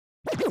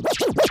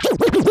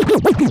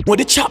Where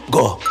the chop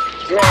go?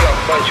 You're all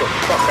a bunch of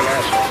fucking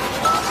assholes.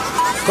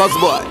 Cause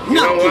boy,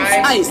 you know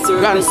why?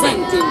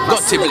 Representing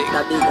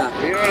Selecta Bigga.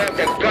 You don't have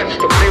the guts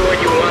to be what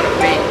you wanna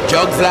be.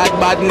 Jugs like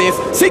badness,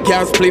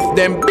 cigars spliff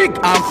them big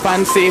and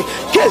fancy.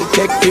 Kel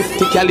take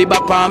 50 caliber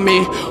on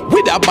me.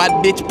 With a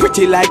bad bitch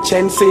pretty like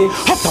Chelsea.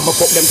 After me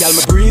fuck them gal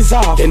me breeze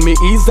off. Then me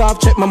ease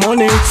off, check my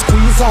money,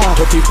 squeeze off.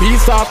 30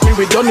 piece off, me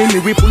we done it, me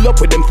we pull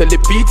up with them till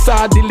the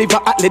pizza. Deliver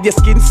at let your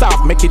skin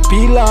soft, make it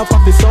peel off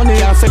of the sunny.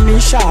 Can't send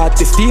me shot,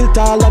 the steel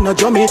tall and no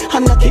drummy.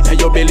 And knock it in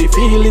your belly,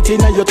 feel it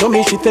in your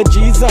tummy. She said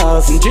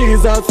Jesus.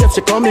 Jesus, yes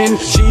she coming,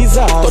 Jesus.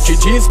 Touch your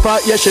G-spot,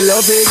 yeah she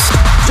love it.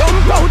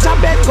 Jump out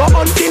of bed, go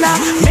hunting a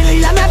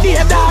million a day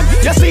dog.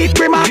 You see it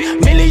prima,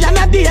 million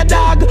a day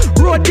dog.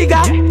 Road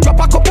digger, drop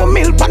a couple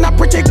mil pan a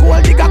pretty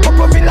gold digger.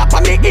 Couple villa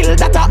pan the hill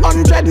that a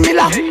 100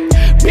 miller.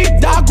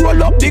 Big dog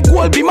roll up the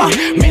gold beamer.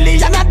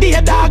 Million a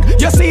day dog,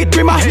 you see it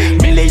prima,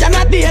 million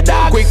a day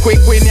dog. Quick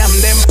we name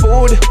them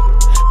food.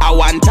 I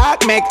want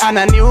talk make on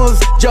a news.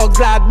 Jug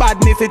glad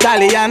badness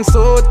Italian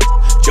suit.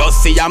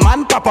 Just see a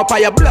man pop up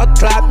on your blood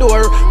clot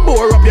door.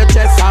 Bore up your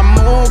chest and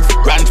move.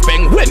 Grand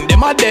spring when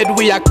them are dead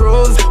we a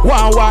cruise.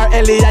 One war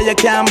Elia you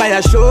can't buy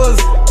your shoes.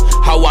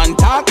 I want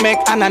talk make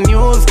on a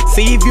news.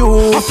 See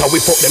view. After we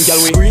fuck them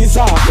girl we breeze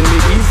off. Then we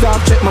ease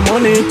off, check my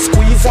money,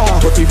 squeeze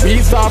off. 30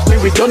 piece off, me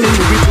we done it.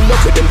 We pull up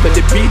with them for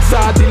the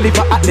pizza.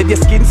 Deliver at let your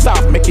skin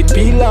soft, make it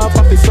peel off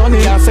of the sunny.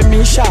 And send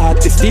me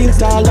shot, the steel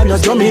tall and no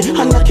drummy.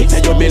 And knock it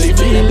in your belly,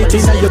 feel it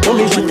in your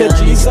tummy. She tell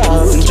Jesus,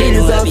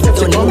 Jesus, if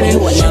you coming,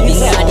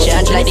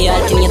 Jesus. Like the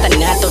alternator,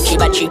 not touchy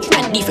battery.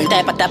 A different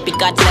type of topic,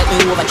 got like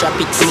me over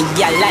tropics. Me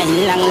gal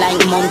line, long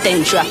line,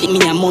 mountain traffic. Me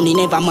a money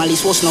never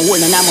malice, was no hole,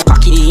 and I'm a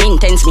pocket.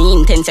 Intense, me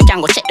intense. You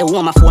can go check the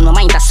home, my phone, my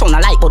mind a sound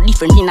alike, but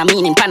different in a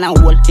meaning, pan and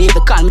hole. They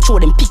ever call me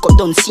through them, pick up,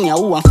 don't see a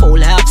who and foul.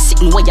 I have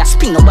sitting where you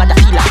spin, nobody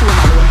feel like home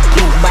alone.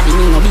 Nobody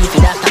me no beef,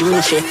 that I'm no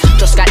chef.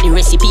 Just got the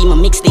recipe, me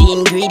mix the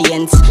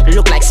ingredients.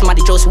 Look like somebody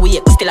just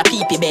wake, still a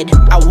peepee bed.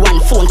 A one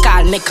phone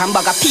call, make a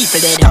bag of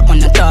people dead. Up on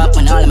the top,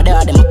 when all my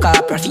dad, them a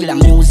copper, feel a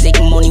music,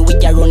 money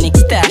with your own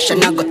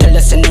extortion. I go tell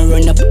us and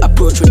run up,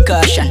 approach with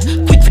caution.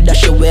 Quick for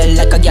dash well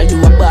like a girl do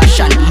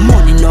abortion.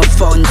 Money no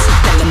funds,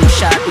 tell them no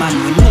short man.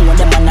 We know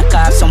them on a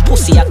car, some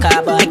pussy a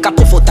carber. Make a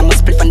puff out and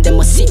must spliff and them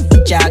must sit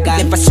with jagger.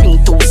 Never swing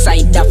two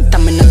side after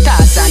me no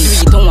Tarzan.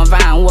 Do it over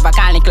and over,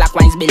 calling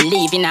clockwise.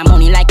 Believe in a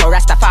money like a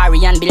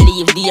Rastafari and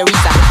believe there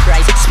is a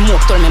price.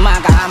 Smoke told me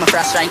maga, I'm a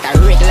frost right. I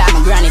regular my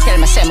granny tell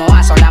me say me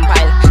want some lamp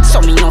pile. So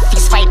me no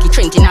fist fight, the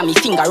Trent in a me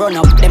finger run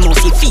up. Them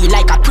must feel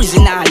like a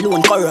prisoner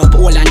alone corrupt.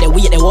 All and they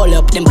wait they wall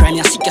up. Them crime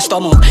you sick your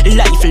stomach.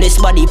 Lifeless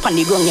body pan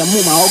the ground your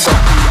mama hug up.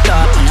 On the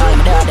top and all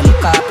my dad them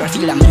copper.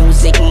 Feel a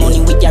music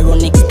money with your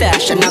own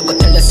extortion. I go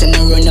tell us and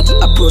run up,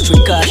 approach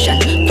with caution.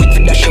 Quick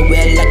for dash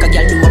well like a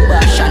girl do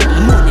abortion.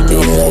 Money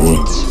no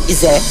funds.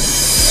 Is it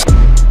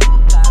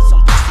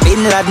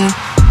Bin Laden,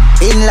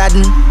 Bin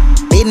Laden,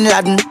 Bin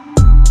Laden,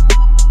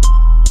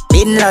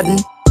 Bin Laden,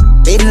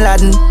 Bin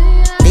Laden,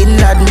 Bin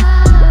Laden,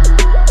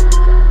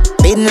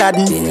 Bin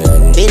Laden,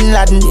 Bin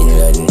Laden,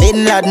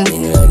 Bin Laden,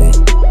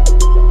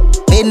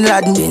 Bin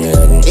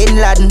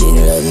Laden, Bin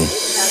Laden.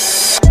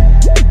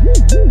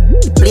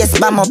 Place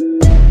bam up,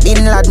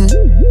 Bin Laden,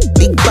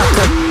 big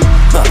buckle.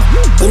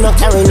 We not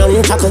carry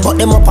none chuckle, but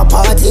them up a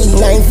party.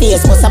 9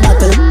 face was a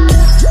battle.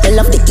 I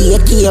love the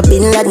AK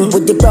Bin Laden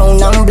with the brown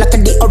and black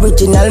of the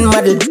original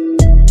model.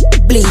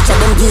 Bleach and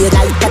them gear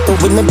like tattoo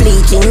with me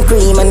bleaching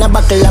cream and a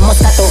buckle of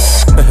Moscato.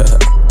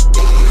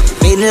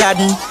 Bin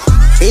Laden,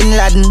 Bin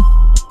Laden,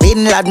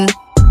 Bin Laden.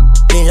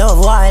 Me love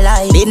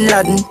wildlife. Bin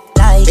Laden,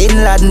 Bin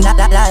Laden,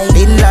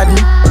 Bin Laden.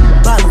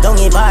 Bam down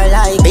a bar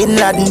like Bin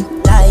Laden,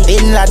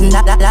 Bin Laden,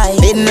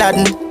 Bin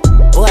Laden.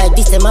 Boy,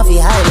 this them a fi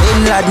high.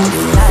 Bin Laden,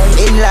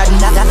 Bin Laden,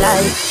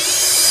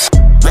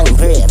 man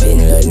brave.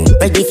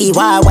 Ready fi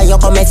war, why you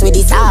come mess with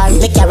this all?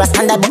 Make your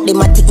standard, but the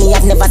matic me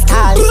have never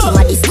stalled. Him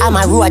a this time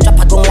a road,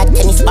 drop a gun like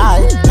tennis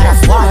ball.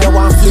 Cause war, you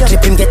want feel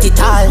clip him get it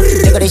all.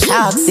 They got the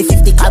sharks, the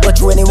 50 car go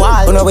through any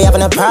wall. You know we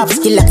having a prop,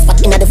 still like spot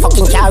in the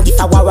fucking car. If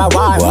I war.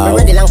 Me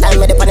ready long time,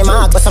 me dey on the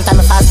mark, but sometimes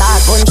I fast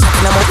start. Gunshot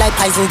in a mouth like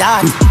poison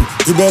dart.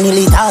 The belly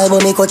lethal,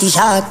 but me cut it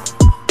short.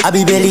 I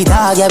be belly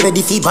dog, ya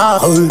ready fi bar.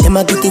 Them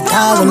a get it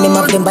all when them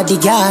have them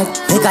bodyguard.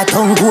 They got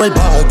tongue gold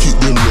bar, keep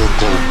them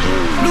look out.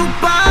 Look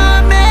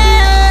for me.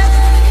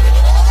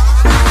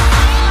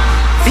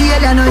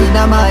 Feel ya know in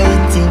a my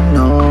thing,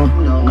 no.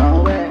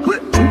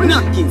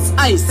 Napkins,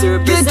 I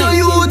serve. Get to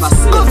youth,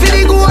 go for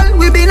the goal,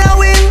 we been a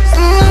win.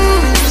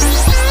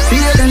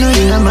 Feel ya know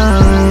in a my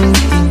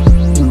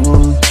thing,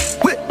 no.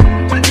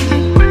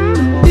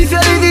 If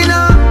you're living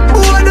a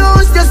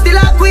overdose, you're still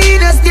a queen,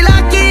 you're still a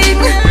king.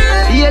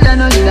 Feel ya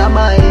know in a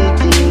my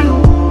thing, no.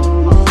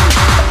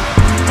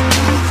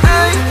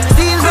 Hey,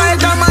 seems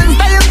like a man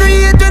style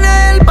creating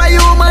help a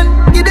human.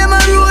 Give them a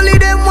role,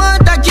 them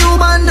want a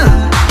Cuban.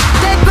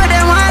 Take what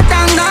them want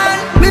and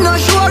gone. Me no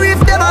sure if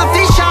them a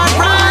fish or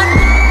prawn.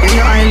 In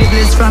your eye,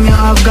 bliss from your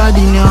half God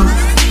in you.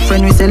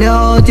 When we sell you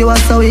out, you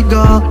was how it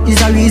go.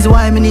 It's a reason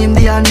why me name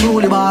the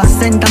unruly boss.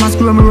 Send time a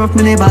screw me rough,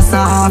 me never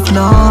soft,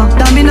 no.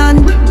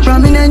 Dominant,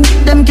 prominent,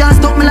 them can't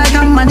stop me like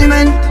a man.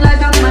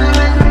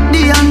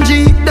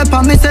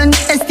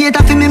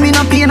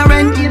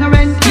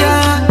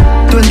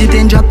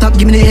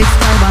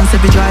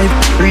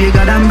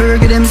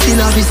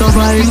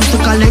 used to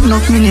collect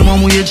enough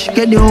minimum wage.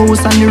 Get the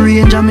house and the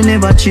range and me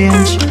never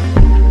change.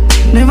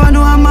 Never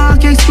know a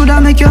market coulda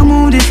make your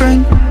mood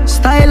different.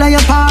 Style of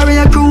your power,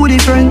 your crew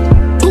different.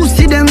 To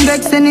see them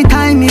vex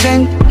anytime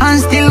event, and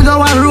still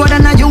go a road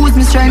and I use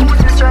my strength.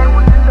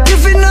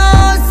 If you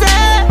know,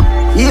 say,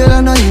 you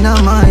don't know you know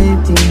my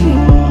team.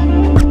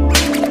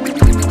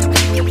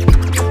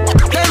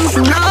 Them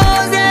for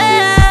know, say,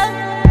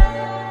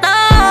 no,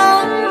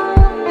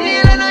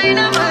 you don't know you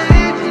know my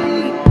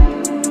team.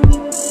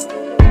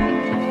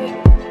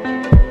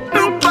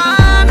 Look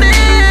for me,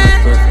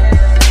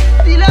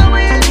 feel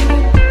away.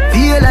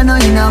 Feel I know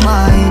you know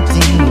my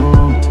team.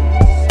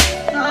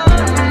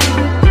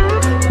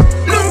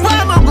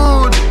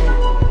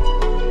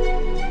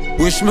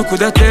 Wish me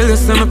coulda tell you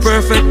I'm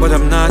perfect, but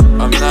I'm not.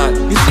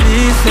 It's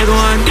me, said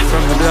one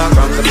from the block.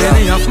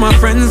 Many of my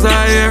friends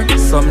are here,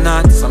 some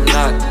not.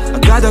 I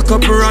got a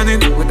couple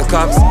running with the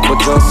cops, but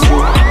just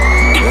you.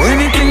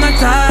 Anything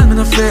at all, me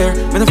no fear.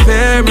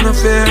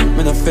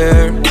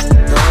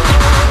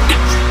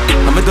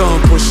 I'm a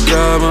don't push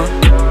drama,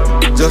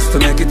 just to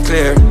make it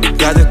clear.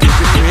 Gotta keep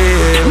it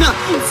real. Now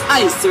it's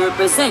Ice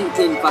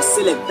representing for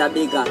Selecta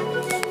Bigga.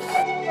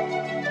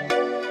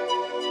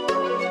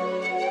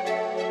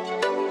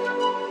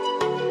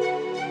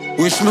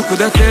 Wish me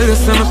coulda tell you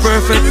I'm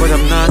perfect, but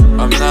I'm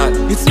not.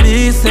 It's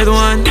me, said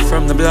one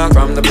from the block.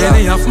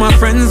 Many of my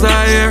friends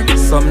are here,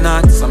 some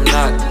not.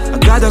 I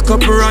got a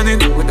couple running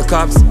with the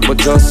cops, but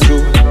just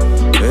you.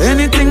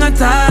 Anything at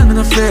all, me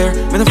no fear.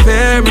 No,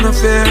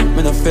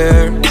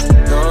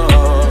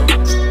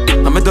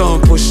 I'm a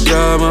don't push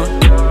drama,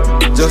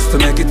 just to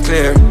make it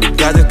clear.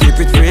 Gotta keep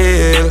it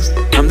real.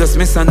 I'm just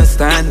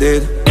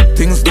misunderstanding.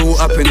 Things do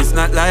happen, it's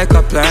not like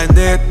I planned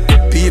it.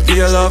 People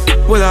you love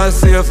will all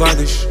see you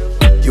vanish.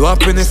 Your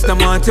happiness, the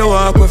want you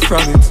walk away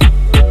from it.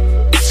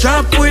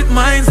 Sharp with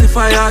minds if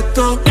I had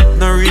to.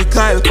 No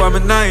recoil for my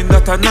 9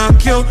 that I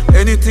knock you.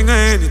 Anything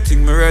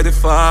me ready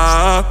for.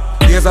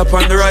 Gaze up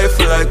on the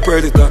rifle like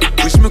Predator.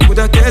 Wish me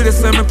coulda tell you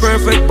I'm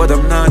perfect, but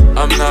I'm not.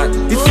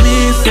 It's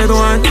me, said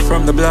one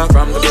from the block.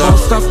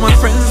 Most of my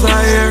friends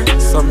are here,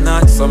 some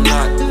not.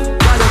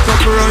 Got a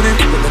couple running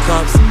with the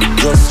cops,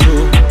 just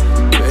you.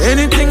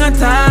 Anything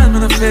at all, me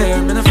no fear.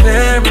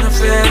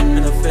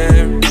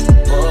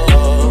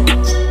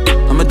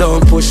 I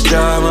don't push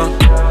drama,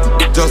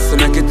 just to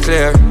make it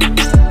clear.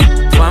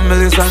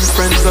 Families and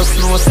friends just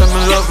know some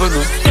love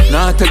you.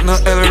 Nah take no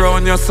L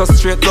around you, so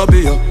straight love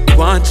you.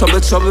 Want trouble,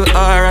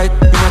 alright,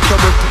 in a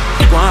trouble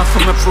too. Want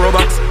for my pro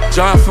box,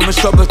 jar for my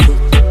shovel too.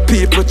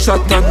 People chat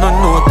and don't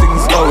know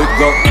things how it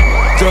go.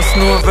 Just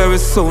know very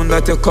soon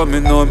that you're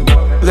coming home.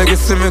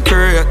 Legacy me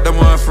career, them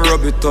want to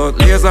rub it out.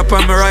 Lays up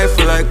on my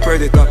rifle like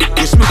Predator.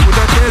 Wish me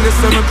coulda tell you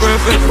I'm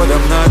perfect, but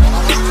I'm not.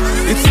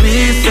 It's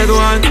me, said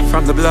one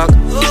from the block.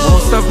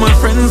 Most of my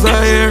friends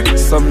are here,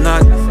 some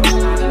not.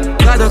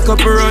 Got a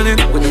couple running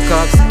with the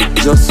cops,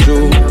 just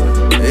you.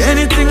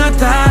 Anything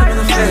at all, me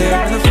no fear.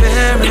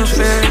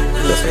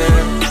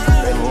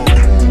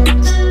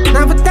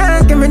 Never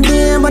talk every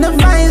day, but the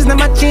vibes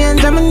never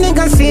change. I'm a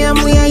nigga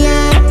same way,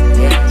 yeah.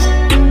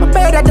 I'm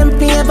better than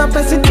paper,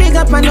 press the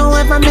trigger, I know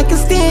if I make it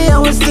stay, I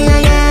will stay,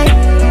 yeah.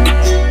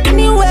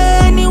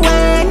 Anywhere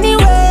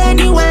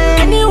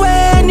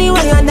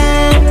you're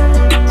there.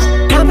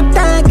 Never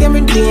talk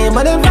every day,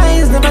 but the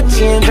vibes never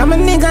change. I'm a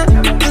nigga.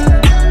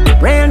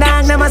 Real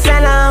dog never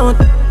sell out.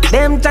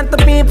 Them chat to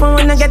people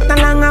when I get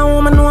along. A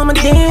woman know my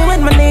deal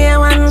with my day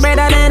one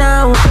better than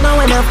out. Now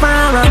when I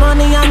fire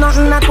money or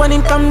nothing, not when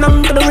it come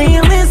down to the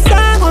realest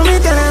side. When we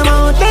tell them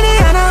out, then they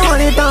don't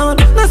hold it out.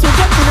 No switch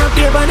up in a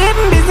paper,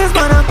 even business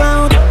man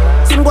account.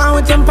 Still go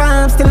with some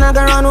palms, still not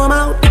gonna run home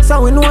out.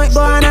 So we know it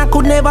go and I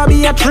could never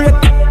be a trick.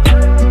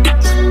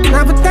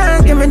 Never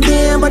talk every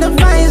day, but the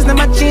vibes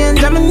never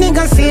change. I'm a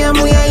nigga same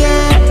way,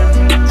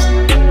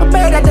 yeah. I'm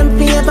better than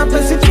paper,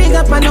 press the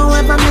trigger, I know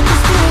if I make it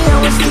stay, I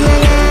will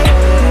stay,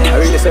 yeah. I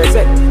really say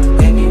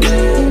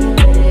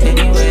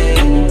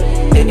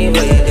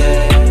Anyway,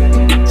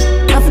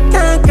 yeah. Never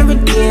talk every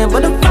day,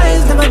 but the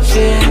vibes never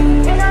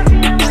change.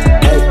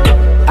 Hey,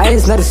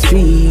 eyes not the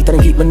street, and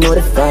I keep me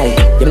notified.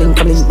 You link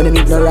when I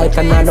meet no right,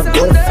 and I don't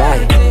go to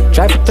fight.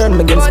 Try to turn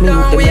me against me, then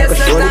I can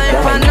show it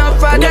down.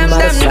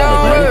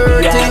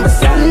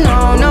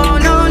 No,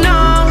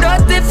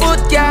 dirty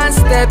foot can't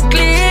step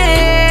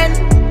clean.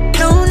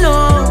 No,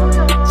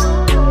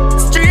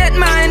 straight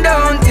mind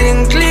don't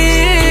think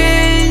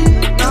clean.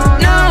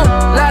 No,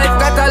 life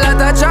got a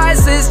lot of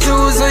choices,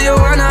 choose who you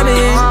wanna be.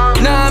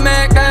 Now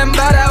make them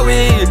bother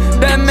we.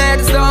 Them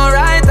mates don't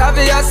right,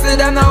 obviously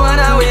them no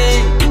wanna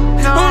we.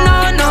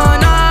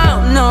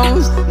 No,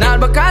 not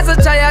because I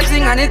try a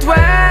thing and it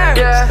works.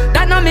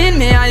 That no mean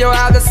me and you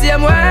have the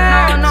same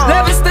word.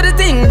 Levels to the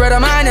thing, brother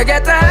man, you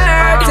get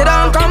hurt. You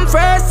don't come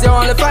first, you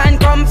only find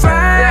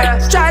comfort.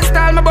 Try to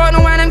style my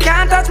button when them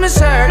can't touch my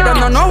shirt. Them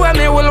don't know where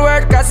me will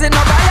work, cause it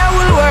no buyer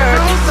will work.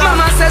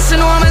 Mama says she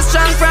know I'm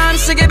strong from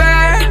she give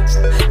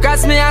birth.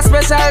 Cause me a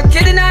special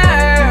kid in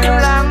her.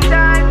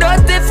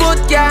 Dirty foot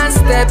can't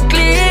step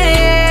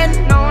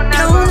clean. No.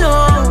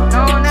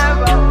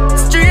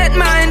 Straight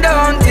mind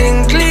don't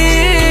think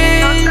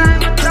clean.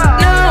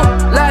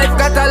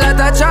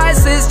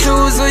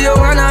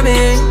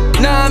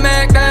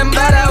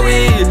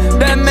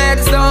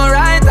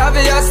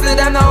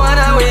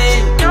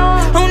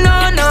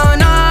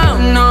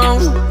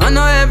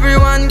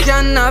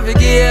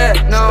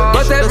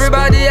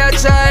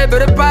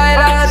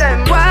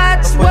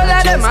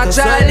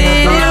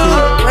 Naturally,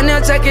 when you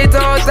check it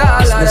out,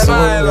 all of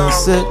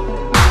them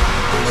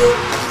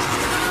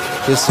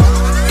listen,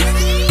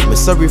 I'm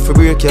sorry for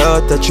break your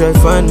heart, I try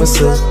find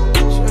myself.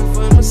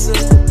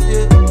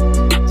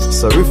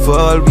 Sorry for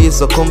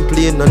always I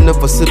complain, I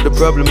never said the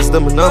problems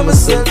them and on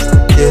myself.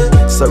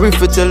 Yeah, sorry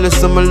for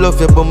jealous, I'm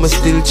love you but I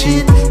still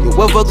cheat. You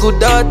have a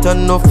good heart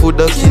and enough food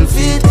that kill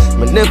feet.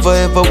 Me never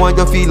ever want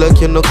you feel like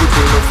you're not good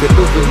enough. You're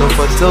good enough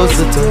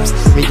 1,000 times.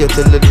 Me you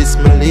tell her this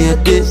my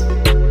lady,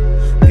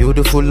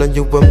 beautiful and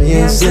you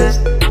amazing.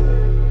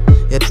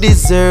 You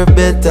deserve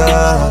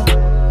better,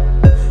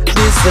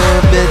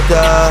 deserve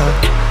better.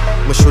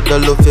 Me shoulda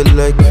love you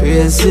like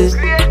crazy,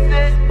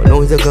 but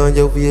now you're gone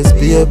your ways,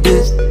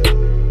 baby.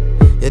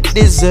 You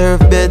deserve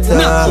better.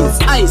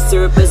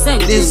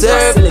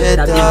 Deserve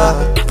better.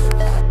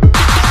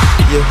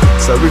 Yeah,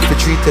 sorry for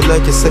treat you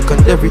like you're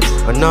secondary.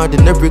 An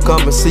ordinary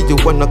come and see you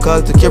wanna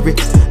call to carry.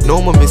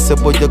 No more miss a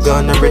boy, you're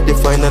gone already.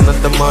 Find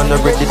another man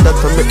already. That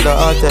I make the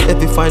heart I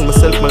heavy. Find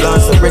myself, my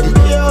lance already.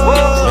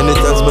 Many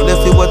times me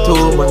left you at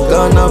home and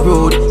gone a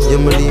road. Yeah,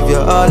 me leave you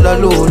all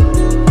alone.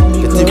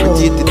 Get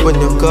irritated when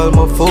you call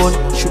my phone.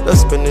 Should I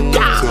spend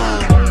enough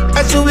time?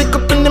 As you wake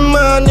up in the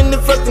morning, the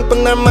first thing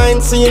on her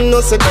mind, so you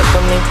know say that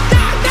for me.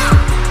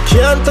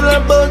 Can't tell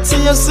her about, so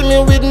you see me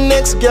with the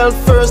next girl.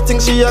 First thing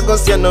she a go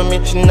say know me.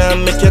 She now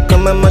make you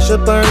come and mash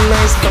up her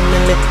nice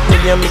family.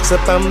 Maybe you mix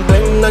up and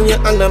blend on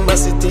your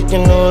animosity.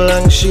 You know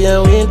long she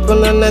a wait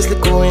for a nicely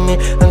coiny,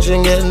 and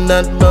she getting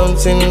that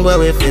bouncing boy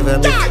we favor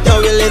me. Now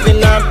we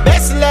living our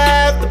best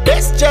life, the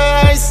best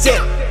choice,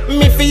 yeah.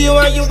 Me for you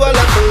and you all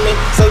for me.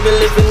 So we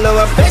living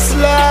our best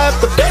life,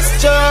 the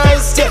best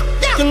choice, yeah.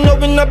 You know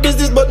we not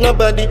business but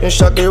nobody. You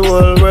shock the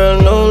whole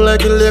world now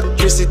like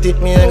electricity.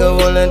 Me I go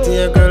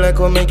volunteer girl like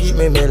come and keep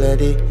me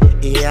melody.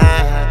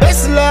 Yeah,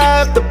 best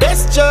life, the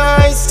best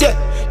choice, yeah.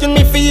 You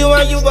me for you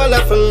and you all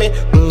for me.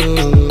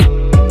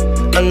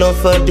 I know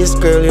for this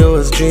girl you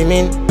was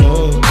dreaming.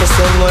 For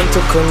someone to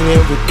come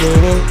here with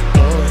meaning.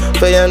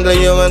 For you handle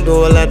you and do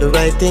all of the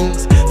right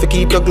things. For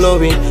keep you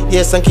glowing,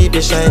 yes, and keep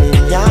you shining,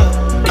 yeah.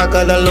 I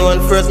got alone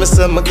first, me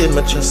say I give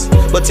my trust.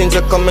 But things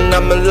are coming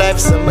on my life,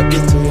 so I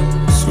get to you.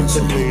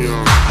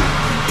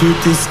 Put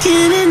the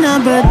skin in our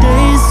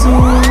birthday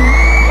soon.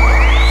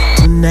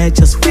 Tonight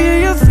just wear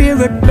your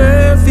favorite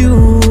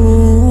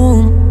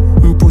perfume.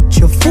 Put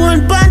your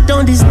phone back,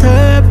 don't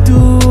disturb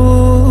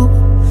too.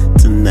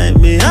 Tonight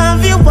me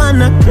have you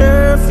on a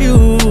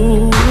curfew.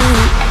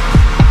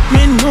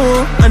 Me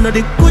know, I know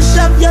the push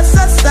of your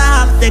so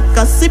soft. Take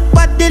a sip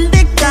of the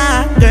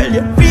liquor. Girl,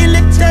 you feel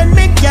it, turn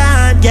me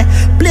on. Yeah,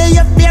 play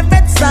your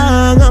favorite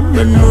song, I'm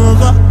an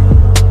over.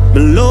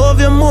 Me love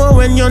you more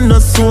when you're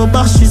not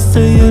sober. She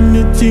say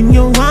anything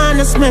you want,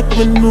 just make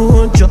me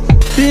know you.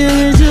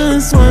 Baby,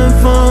 just wine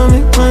for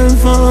me, wine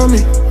for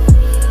me.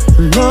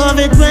 Love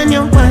it when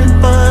you wine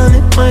for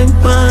it, wine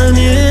for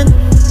it.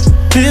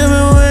 Baby,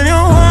 when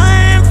you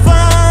wine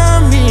for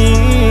me,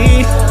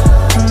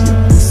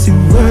 your pussy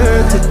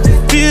worth it.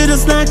 Feel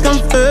just like I'm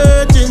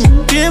virgin.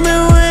 Baby,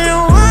 when you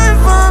wine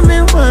for me,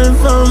 wine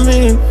for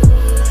me.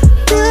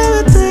 Baby,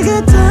 take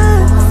your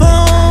time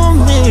for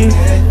me.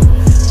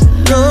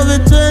 Love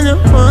it when you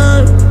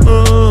want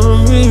for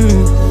me.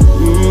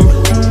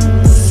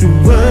 She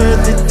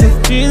worth it,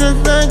 feels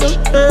like a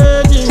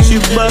virgin. She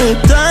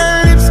bite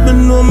her lips, but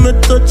know me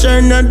touch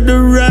her not the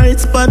right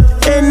spot.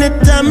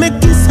 Anytime I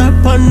kiss her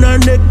on her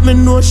neck, me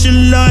know she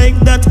like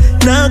that.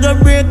 Now go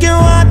break your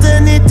heart,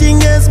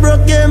 anything else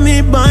broke, get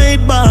me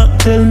bite back.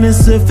 Tell me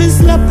if it's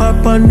slap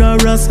her on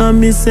her ass, and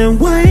me say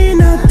why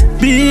not?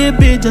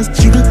 Baby, just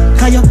jiggle,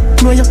 cause you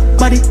know your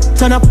body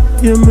turn up.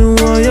 You me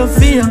want you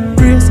feel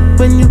brace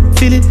when you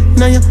feel it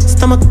now your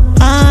stomach.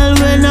 All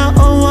when I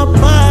hour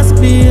pass,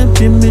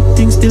 baby, me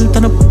things still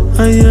turn up.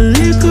 And your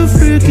little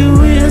freaky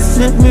ways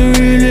make me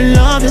really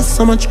love you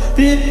so much.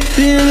 Baby,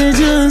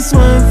 just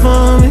wine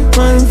for me,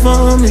 wine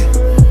for me.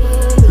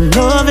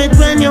 Love it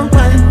when you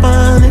wine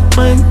for it,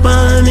 wine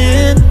for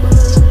it.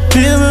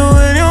 Baby,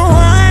 when you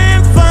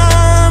wine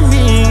for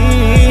me,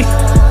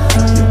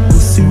 your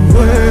pussy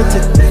worth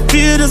it.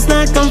 Feel just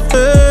like I'm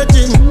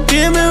virgin.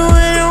 Baby,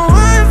 when you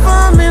wine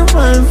for me,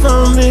 wine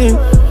for me.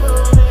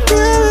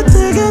 Baby,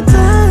 take your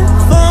time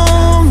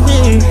for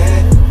me.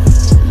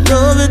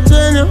 Love it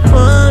when you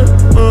wine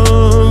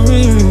for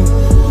me.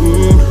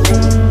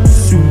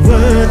 She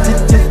worth it.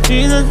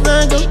 Feel just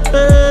like I'm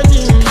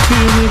virgin.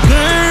 Baby,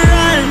 girl,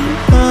 right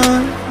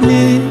on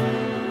it.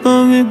 For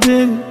me,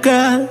 baby,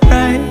 girl,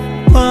 right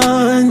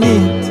on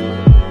it.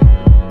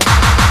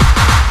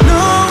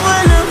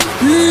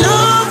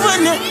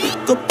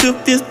 Up your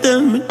face, tell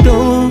me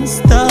don't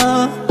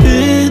stop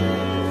it.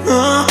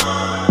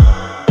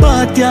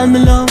 Bad girl, me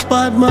love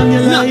bad man, you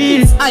like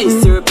it.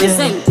 Ice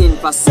representing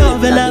for Selecta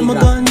Bigga. Like my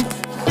gun,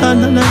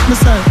 and I like my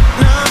side.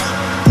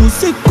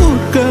 Pussy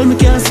good girl, me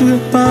can't swear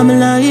for me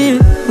like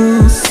it.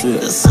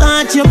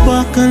 Start your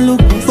back and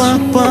look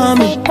back for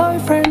me.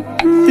 Boyfriend,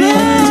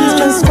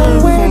 just one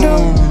window.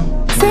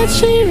 Said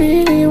she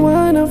really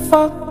wanna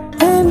fuck,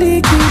 and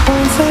he keep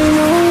on saying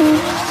no.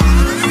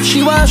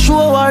 she want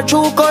show her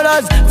true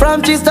colors.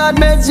 From she start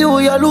makes you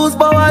lose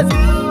powers.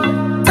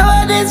 So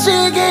what did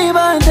she give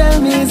and tell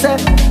me, say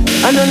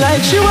I don't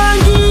like she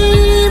want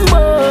give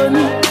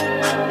money,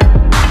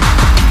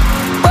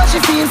 but she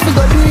feels to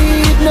go do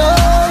it now.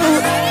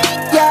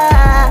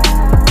 Yeah.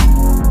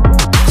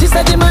 She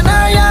said the man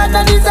her yard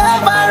not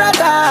deserve her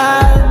at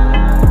all,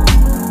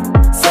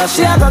 so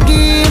she a go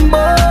give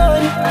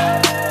money.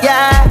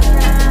 Yeah.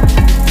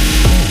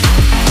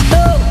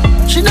 No,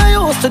 she not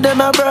used to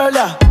them a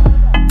brother.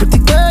 Pretty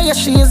girl, yeah,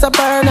 she is a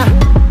burner.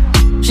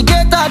 She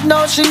get hot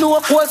now, she know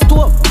a cold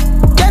stove.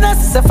 Can I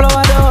see a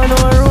flower down no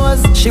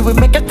rose? She will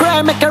make her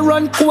cry, make her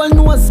run cold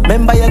nose.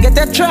 Remember you get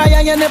a try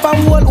and you never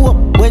hold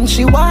up. When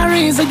she want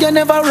reason, you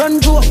never run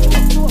joke.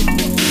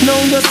 Now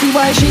you see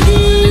why she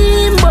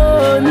need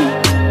money,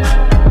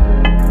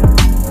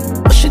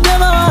 but she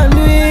never want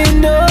me,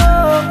 no.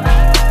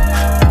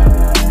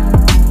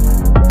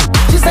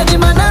 She said the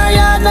man her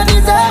yard not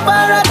deserve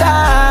her at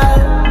all,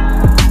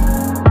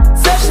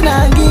 so she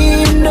not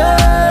give no.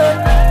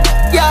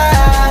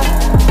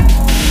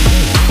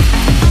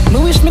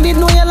 Me did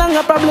know you long,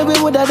 probably we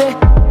woulda there.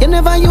 You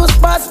never use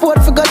passport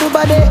for go to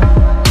body.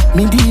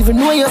 Me didn't even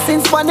know you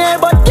since one year,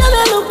 but girl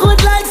you look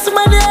good like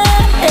somebody.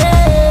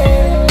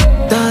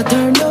 That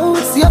turned out,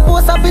 see you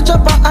post a picture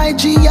on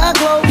IG, I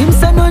glow. Him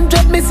send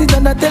 100 messages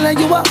and I tell her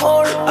you a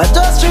whore. I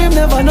just dream,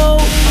 never know.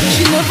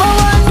 She never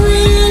want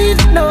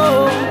weed,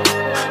 no.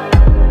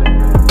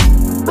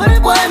 But the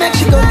boy make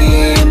she go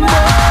give more.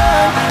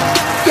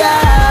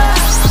 Yeah.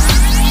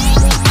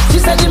 She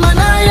said the man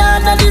her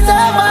yard not deserve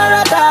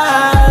her at all.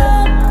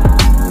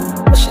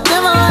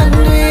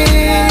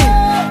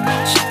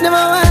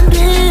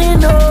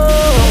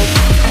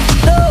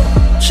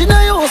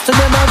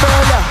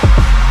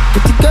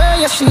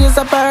 Yeah, she is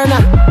a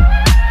burner.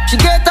 She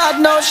get hot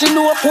now, she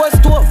know a cold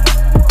stove.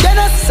 Then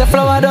I see a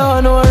flower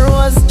down no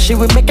rose. She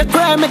will make her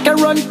cry, make her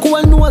run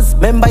cold nose.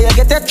 Remember you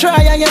get a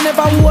try and you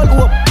never hold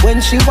up.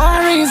 When she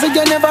want reason,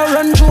 you never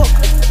run joke.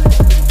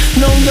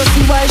 Now you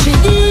see why she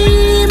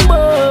give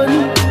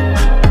money,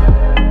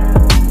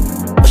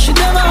 but she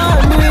never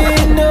want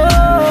me, no.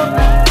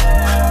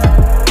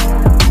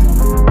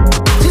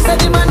 She said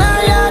the man her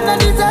yard not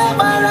deserve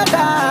her at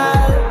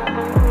all,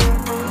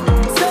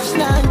 so she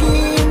not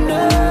give no.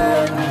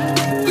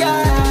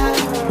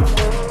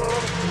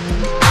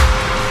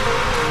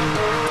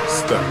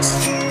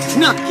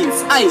 Knockins,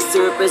 ice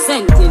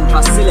representing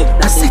for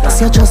Selecta Bigga.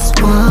 Bigga. You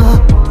just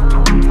want,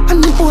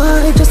 and the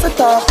boy just a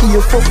talk to you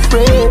for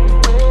free.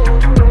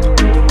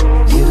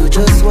 You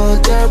just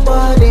want their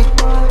body.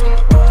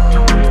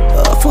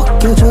 Oh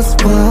fuck, you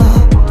just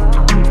want.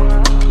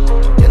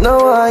 You know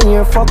why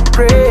you're for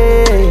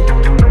free.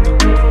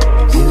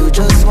 You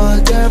just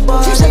want their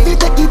body. She said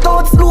take it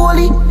out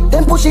slowly,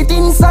 then push it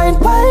inside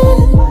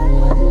wine.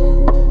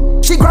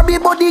 She grab your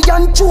body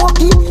and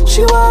choke it.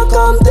 She walk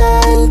on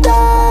tender.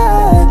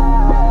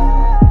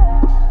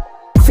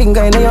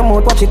 Finger in your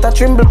mouth, watch it a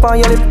tremble on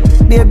your lip.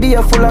 Baby,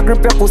 you full of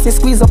grip, your pussy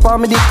squeeze up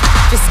on me dick.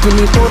 She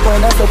skinny toe,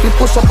 and that's up, you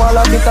push up all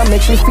of it and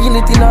make she feel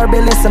it in her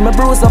belly. So me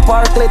bruise up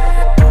her clit.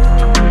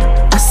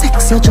 A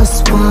sex you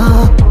just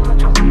want,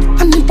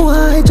 and the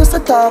boy just a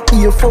talk to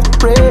you for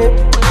free.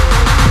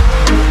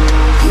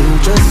 You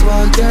just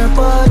want their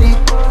body.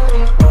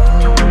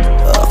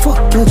 Oh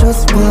fuck, you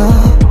just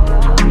want.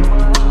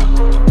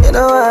 You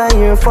know why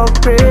you're for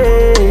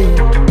free.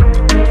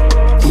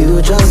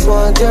 You just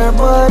want their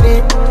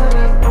body.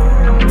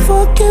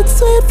 Fuck it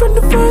sweet from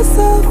the first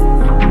off.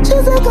 She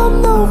said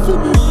come down for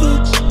this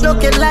bitch.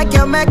 Looking like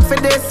you're meant for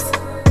this.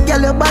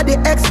 Girl, your body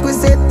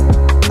exquisite.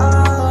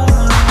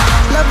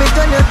 Love it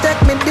when you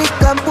take me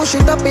dick and push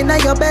it up in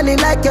your belly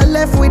like you're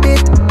left with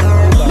it.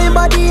 Me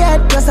body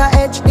head plus I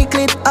edge the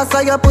clit. I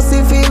saw your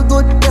pussy feel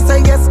good. Yes, I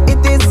yes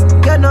it is.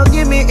 You know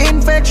give me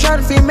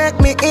infection, feel make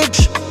me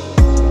itch.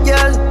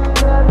 Girl,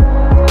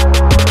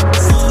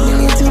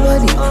 stimulating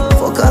body,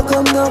 fuck her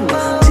come down.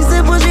 She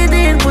said push it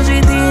in,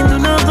 do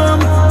not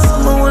come.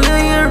 Someone hold your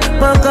ear,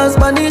 back us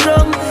on the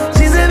drum.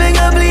 She said beg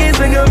her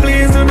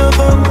please, do not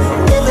come.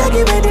 If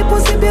you give me the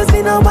pussy, baby,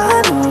 me no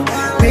man.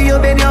 Pay your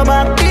bed, your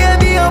back,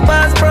 baby, your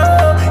pass pro.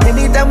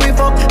 Anytime we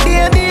fuck,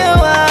 baby, you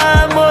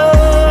want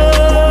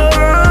more.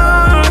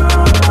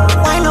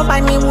 Wind up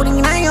on me, wooding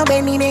in your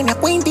belly, then you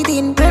quint it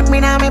in. Grip me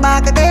now, me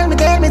back, tell me,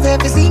 say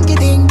if you sink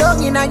it in.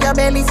 Dog in your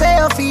belly, say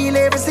you feel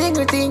every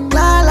single thing.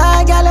 La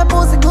la, girl, your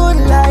pussy good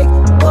like.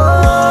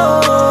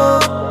 Oh,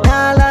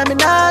 nah lie, me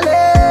nah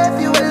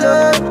leave you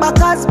alone.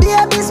 Because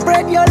baby,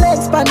 spread your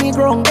legs pan the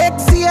ground.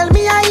 Exhale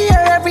me, I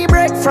hear every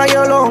breath from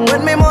your lung.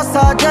 When me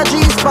massage your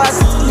G-spot,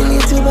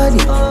 stimulate your body,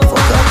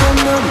 fuck her come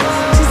down.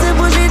 She said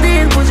push it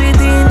in,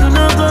 do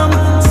not come.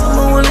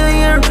 Someone hold your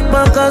ear,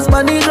 back us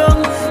pan the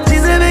ground. She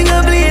said beg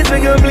her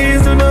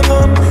please, do not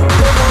come.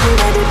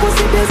 The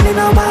pussy best me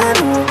no man.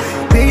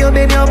 Pay your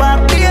bed, your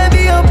back,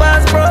 baby, your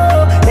pass pro.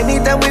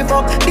 Anytime we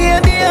fuck,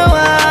 baby, you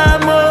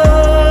want more.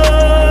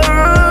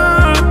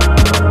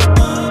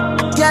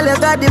 Girl, you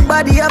got the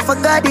body of a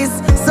goddess.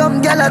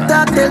 Some girl a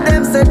talk, tell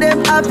them say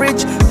them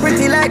average.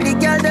 Pretty like the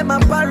girl them a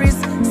Paris.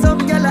 Some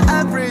girl a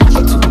average.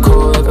 I'm too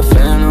cool like a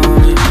fan.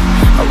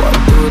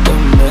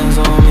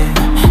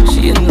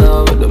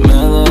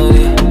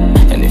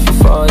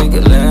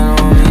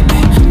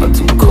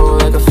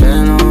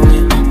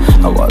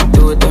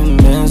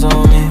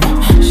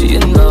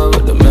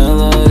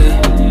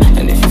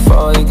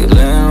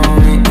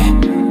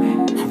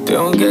 You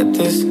don't get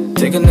this.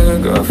 Take a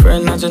nigga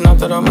girlfriend, I just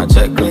knocked it on my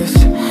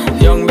checklist.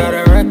 Young, bad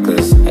and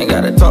reckless. Ain't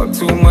gotta talk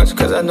too much,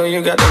 cause I know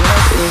you got the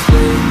message,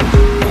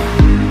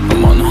 babe.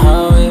 I'm on the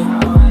highway,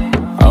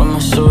 I'ma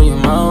show you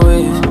my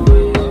ways.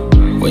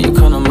 When you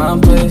come to my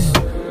place,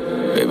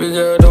 baby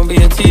girl, don't be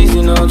a tease,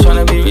 you know.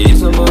 Tryna be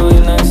reasonable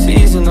in that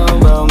seasonal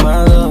about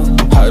my love.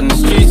 Out in the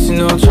streets, you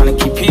know, tryna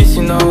keep peace,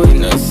 you know.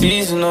 In that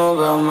seasonal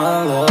about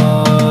my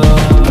love.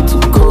 I'm too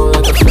cold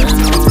like a fan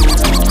on me.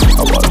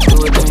 I walk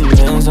through with them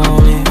bands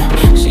on me.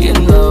 She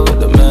in love with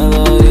the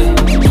melody,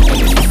 and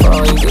if you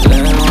fall, you can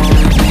land on me.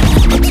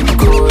 I'm too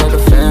cold like a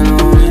fan on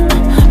me.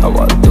 I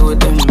walk through with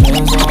them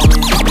bands on me.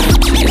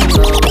 She in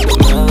love with the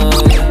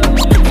melody,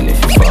 and if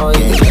you fall,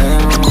 you can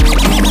land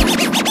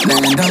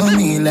on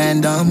me.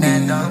 Land on me,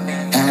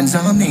 hands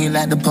on me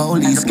like the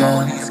police,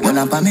 girl. When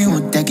up on me,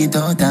 would take it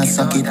out and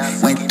suck it.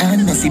 Wet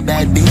and messy,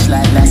 bad bitch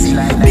like Lassie.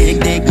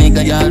 Big dick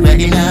nigga, you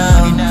already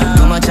know.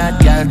 Too much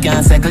hot girl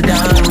can't settle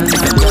down.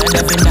 If you burn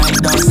every night,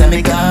 don't send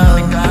me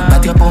down.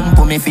 But your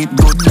pump me fit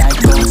good like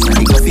those.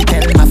 Me go fi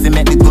tell my fi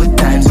make the good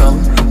times roll.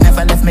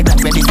 Never left me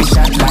got ready for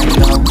shot like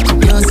low.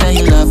 You say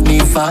you love me,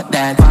 fuck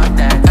that.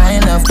 I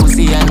love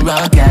pussy and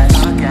rock cash.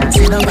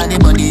 See nobody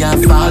body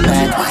and fall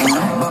back.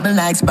 Bubble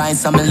like spice,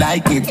 something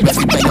like it. Rep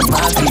it where you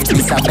park it.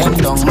 This a bend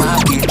down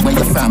market. Where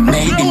you from,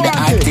 made in the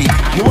Arctic.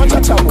 You want to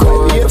talk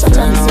about me?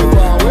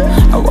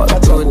 I walk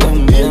through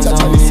them bands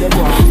on me.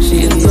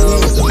 She in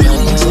love with the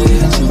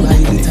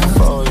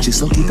melody. She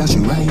suck it and she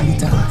ride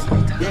it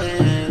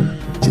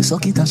off. She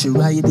suck it and she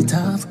ride it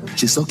off.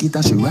 She suck it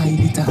and she ride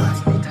it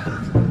off.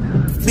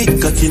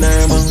 Big cock in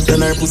her mouth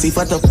and her pussy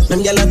fat up.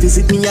 Them gyal a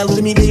visit me all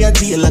with me they a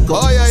jail lock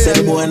up. Say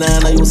the boy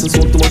nah used to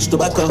smoke too much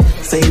tobacco.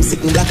 Say him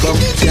sick and black up.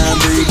 Can't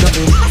breathe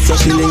nothing, so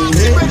she link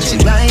me. She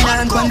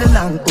ride on the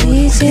long pole.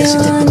 Yeah,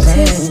 she take the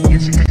pain.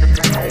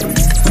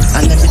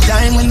 And every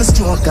time when the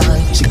stroke on,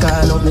 she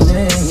call out my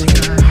name.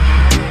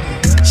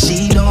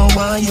 She don't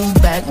want you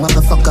back,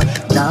 motherfucker.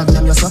 Dog,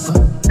 them your sucker.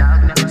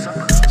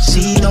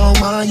 She don't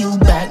want you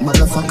back,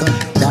 motherfucker.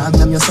 Dog,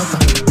 them your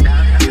sucker.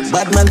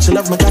 Bad man, she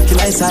love my cocky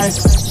like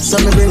size. So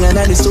me bring her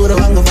down the studio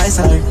and go vice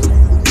her.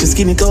 She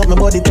skin it up, my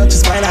body touch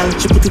spinal.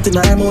 She put it in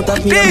her mouth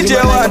at me.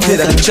 DJ wanted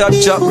a chop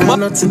chop. My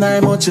nuts in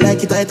her mouth, she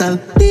like it title.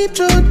 Deep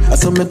throat. I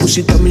saw me push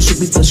it on me, she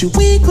beat so she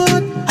weak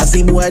out. I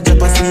see boy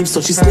drop asleep,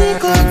 so she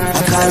sneak out. I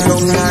call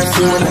down her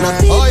phone and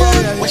I peep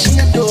out. What she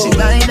do? She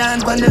ride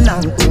on the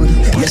long pole.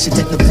 Yeah, she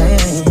take the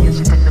pain.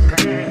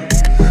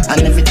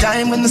 And every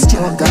time when the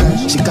stroke on,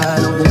 she call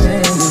out the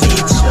name.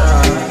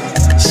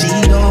 She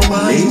don't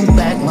want you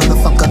back,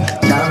 motherfucker.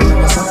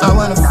 I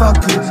wanna fuck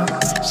you.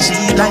 She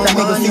like that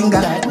nigga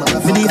finger.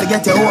 Me need to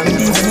get your own, me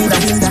need a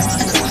finger.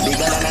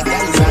 Bigger than a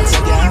guy's hands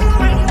again.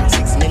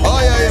 6 million. Oh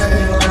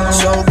yeah.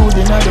 So good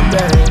in the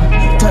bed.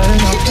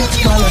 Turn up,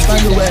 balance on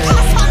the way.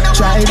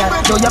 Try that,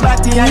 show your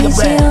body and your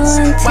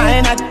breasts. Why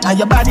not? And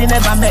your body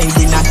never made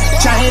in a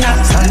China.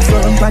 Stand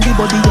firm on the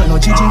body, you no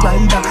chichi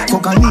rider.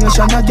 Fuck a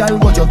nation, a girl,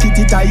 but your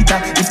kitty tighter.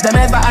 If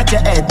them ever at your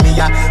head, me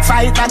a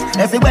fight that.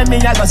 Everywhere me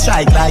a go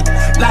strike like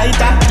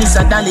lighter. This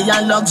a dolly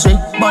and luxury,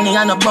 bunny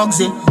and a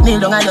bugsy.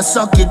 Kneel down and you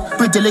suck it,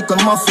 pretty little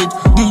muffet.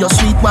 Give your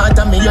sweet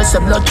water, me you say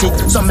blood tick.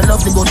 So me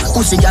love the good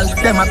pussy, girl.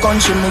 Them a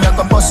country, me a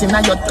go bust in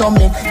your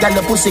tummy. Girl,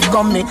 your pussy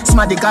gummy,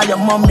 smarty call your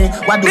mommy.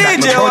 What do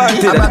that me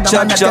body? I rather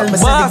wanna tell me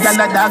say the girl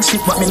a dog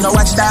shit, but me no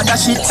watch dog a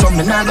shit, so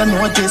me not gonna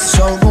notice.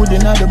 So good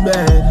in the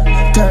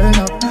bed, turn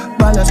up,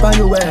 balance by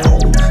your way.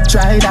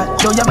 Try that,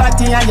 show your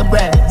body and your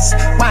breasts.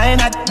 Why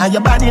not? And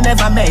your body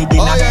never made in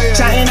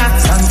China.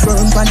 Stand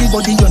firm on the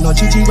body, you no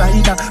chichi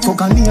rider.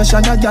 Fuck a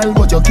nation, a girl,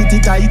 but your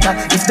kitty tighter.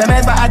 If them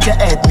ever at your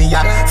head, me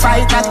a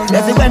fight that.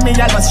 Everywhere me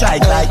a go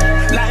strike like.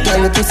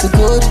 Girl, your pussy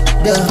good,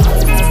 yeah.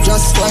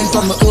 Just fine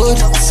from my hood,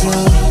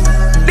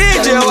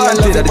 DJ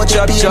wanted a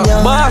chop chop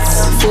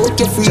boss.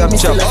 Chop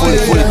chop,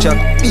 fully chop.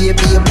 Baby,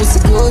 your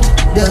pussy good,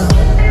 yeah.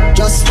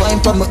 Just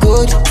fine from my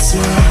good.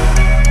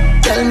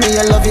 Tell me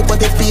I love you, but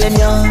they pain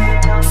ya.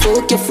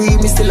 Fuck you free,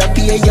 me still a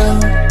pay ya.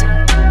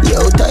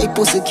 Yo, tight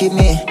pussy keep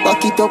me.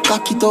 Back it up,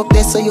 cock it up,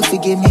 that's so you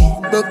forgive me.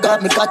 Broke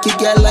up me cocky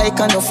girl like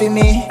enough for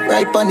me.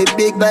 Right on the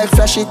big bag,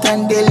 flash it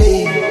and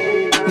delay.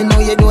 Me know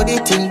you know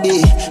the thing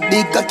day.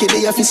 Big cocky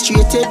they have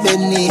straighted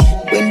Benny.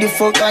 When the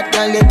fuck out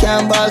girl you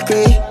can't ball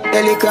cray.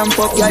 Belly cramp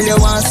up girl you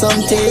want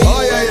something.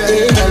 Oh yeah.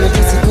 Hey girl you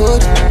pussy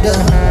good,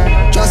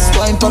 yeah. Just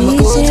fine for my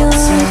good.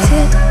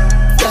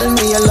 Tell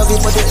me I love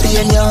you but the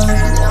pain ya.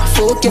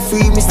 Fuck you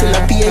free me still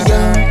a pay ya.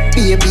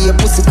 Baby your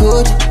pussy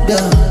good,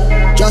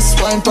 yeah. Just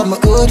fine for my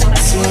good.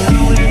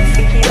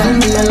 Tell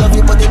me I love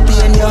you but the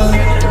pain ya.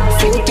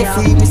 Fuck you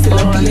free me still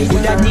a pay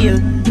ya. That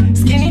deal,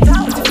 skinny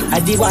down. I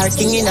did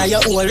working in a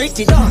your own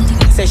Ricky dog.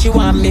 Say she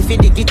want me fi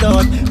dig it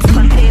out.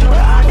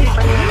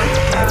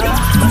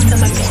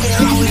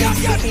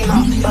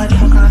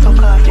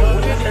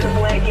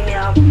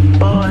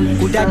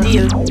 Good a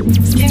deal.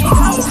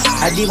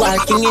 I the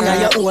walking in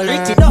your hole,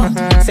 Richie done.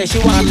 Say she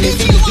want me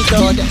to lick it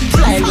out.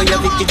 Slide where your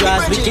Vicky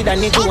draws wicked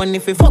and it one.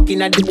 If you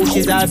fucking at the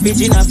bushes, I'll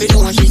pigeon off it.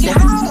 She said,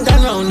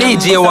 turn round.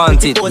 DJ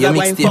want it, your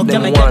mixtape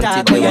them want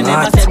it, they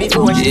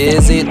want it.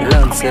 Yes, it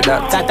don't say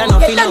that.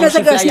 There's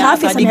a girl she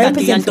half is and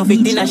represent to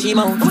fit in a she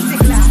mouth.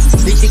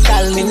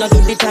 Critical, me not do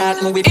the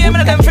talk, me with put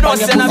cocky on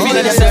your pussy. I'm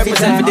feeling the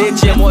represent for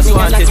DJ most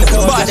wanted.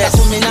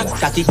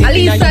 At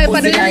least I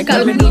for the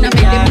lyrical me make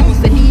them use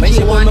the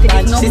DJ wanted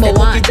it number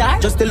one.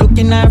 Just to look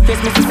in her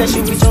face, me sister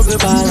she will juggle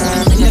ball.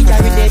 Me no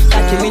carry that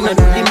cocky, me no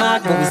do the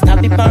mark, but we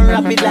snap it and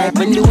rap it like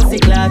when Lucy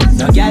Clark.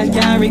 No girl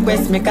can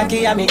request me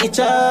cocky and me itch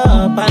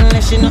up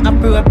unless she not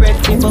appropriate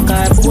me fuck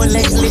her. Pull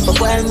like slip up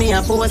while me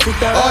a force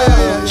it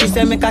up. She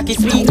say me cocky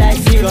sweet like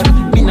syrup.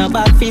 Me no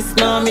back fist,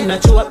 no, me no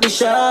chew up the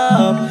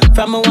shop.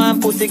 From a one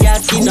pussy girl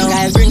skin now,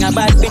 I'll bring a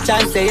bad bitch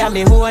and say I'm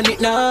me who want it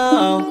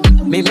now.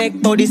 Me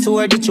make body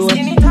sword the throat.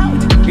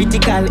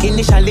 Critical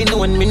initially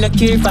known, me no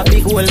care for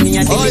big hole, me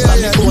a deliver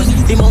me phone.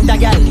 The mount a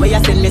gal where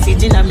you send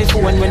message in a me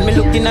phone. When me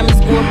look in a me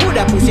scope, put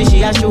a pussy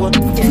she a show.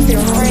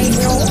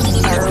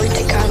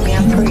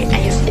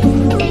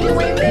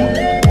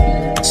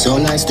 So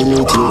nice to meet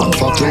you, I'm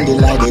fucking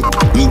delighted.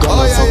 We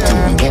gonna fuck till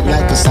we get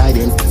like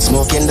Poseidon.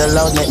 Smoking the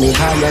loud make me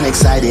high and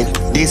excited.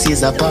 This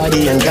is a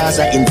party and guys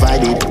are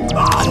invited.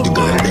 And the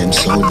girl them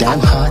so damn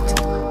hot.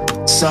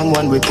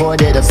 Someone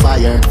recorded a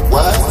fire.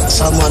 What?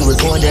 Someone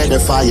recorded a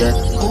fire.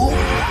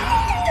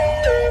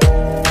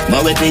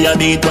 But with me a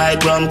beat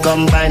white rum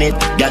combine it.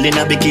 Girl in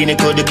a bikini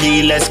could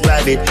be less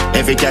private.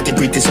 Every cat is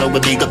pretty so we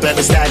big up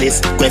every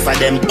stylist. Quay for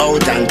them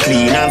out and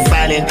clean and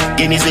violent.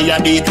 Guineas with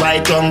a beat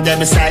white rum them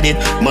beside it.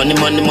 Money,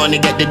 money, money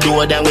get the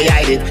door then we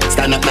hide it.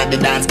 Stand up at the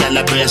dance, girl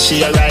a brace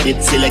she a ride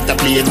it. Selecta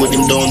play with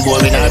him down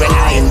boring or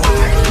relying.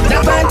 The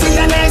party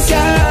a nice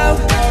show.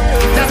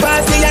 The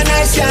party a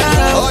nice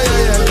show.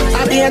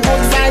 I be a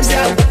good vibes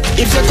yo.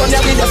 If you come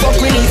here with the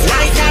fuck release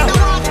right now.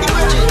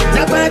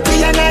 The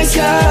party a nice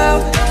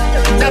show.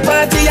 The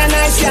party a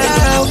nice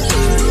show.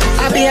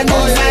 I be a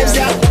good vibes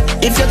yo.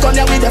 If you come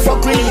here with the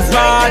fuck release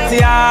party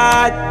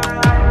hard.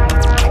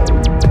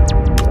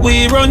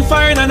 We run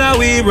fire and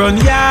we run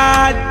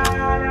yard.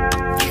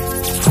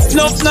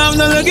 Snuff now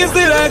no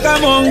legacy like a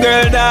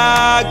mongrel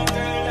dog.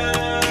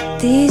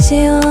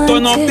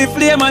 Turn up the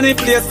flame and the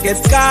place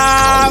gets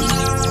calm.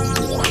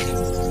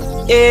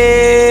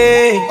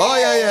 Hey. Oh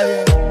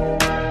yeah.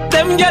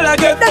 Them gyal a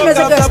get fucked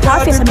up the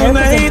party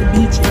tonight.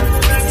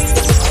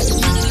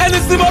 And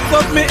it's the buck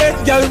of me head,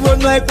 gyal run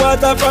like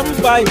water from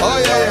pipe. Oh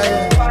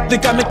yeah. They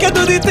can make you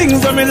do the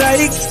things that me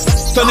like.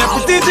 Turn your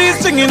pretty G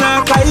stringing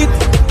a kite.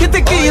 Get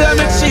the key and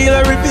make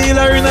Sheila reveal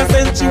her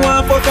innocent. She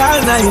want fuck all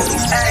night.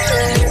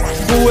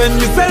 When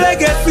we say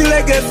legacy,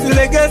 legacy,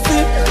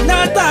 legacy,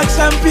 not talk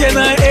champagne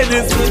or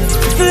anything.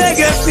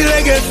 Legacy,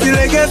 legacy,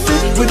 legacy.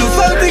 We do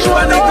something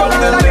when it comes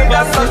to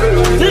never see.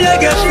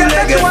 Legacy,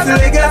 legacy,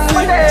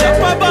 legacy.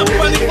 Jump a bump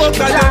on the fuck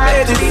of your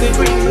medicine.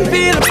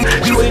 Feel like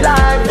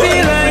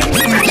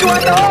she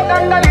want a hug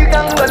and a big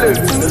bungalow.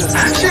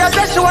 She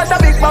said she want a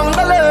big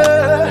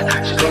bungalow.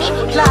 She said she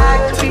would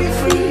like to be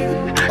free.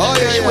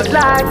 She would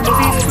like to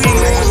be free.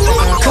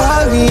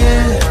 Call me,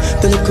 yeah.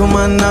 The little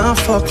man now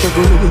fuck the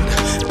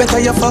good. Better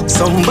you fuck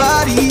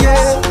somebody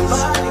else.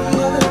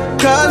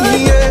 Call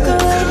me, yeah.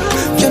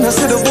 Can I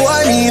say the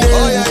boy need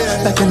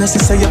it? Like when I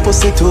say your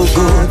pussy too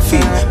good.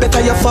 Feel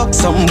better you fuck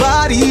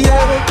somebody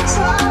else.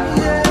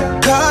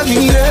 Call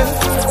me, yeah.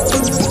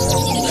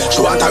 She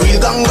want a real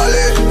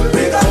gangale.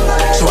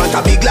 She want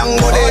a big long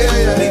body.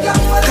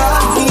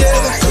 Call me,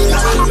 yeah.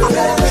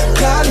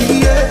 Call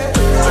me, yeah.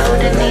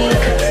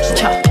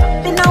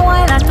 Been a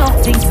while and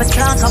nothing to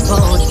talk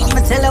about.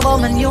 I'ma tell a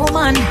woman you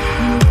man.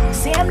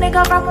 Same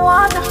nigga from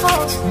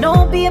Waterhouse.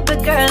 No baby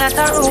girl, that's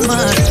a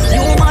rumor.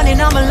 You man in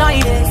my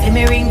life. See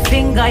me ring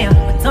finger, yeah,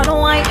 but don't know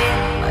why.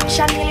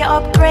 Chanel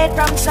upgrade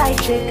from side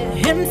chick.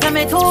 Him tell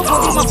me to go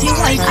him up the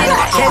white.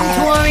 Then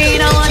to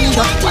arena one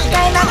drop. What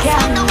kind of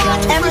can?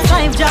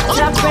 M5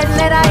 drop red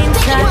leather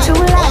inside. Too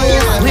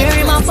light. Wear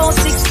him up about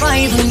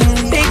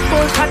 6'5". Big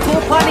bull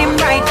tattoo on him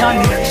right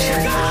hand.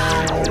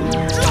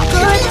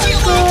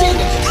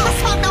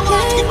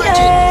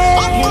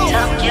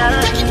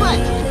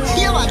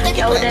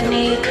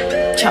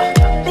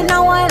 Been a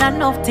while and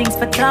enough things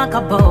for talk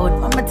about.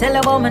 I'ma tell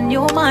a woman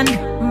you man.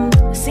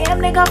 Same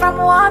nigga from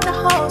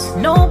Waterhouse.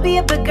 No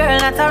baby girl,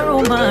 that's a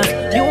rumor.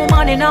 New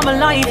man in my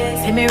life.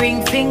 See me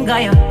ring finger,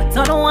 yeah, but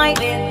don't know why.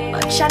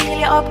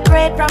 Chanel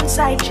upgrade from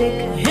side chick.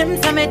 Him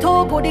tell me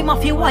to good him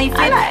off your wife.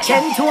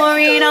 Then to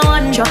arena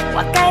one drop.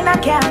 What kind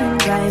of can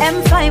drive?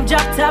 M5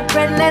 drop top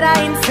red leather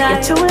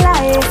inside. You're too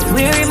light.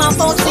 Wear him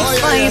about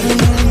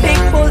 6'5". Big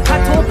bull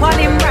tattoo on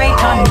him right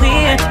hand.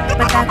 Weird,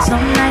 but that's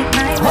some night.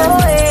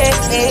 Oh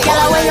hey.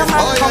 Girl, where your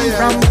man come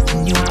from?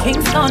 New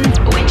Kingston.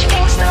 Which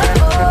Kingston?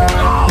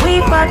 We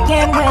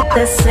fucking with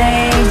the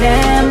same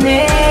damn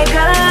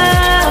nigga.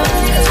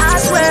 I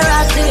swear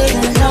I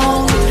didn't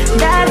know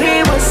that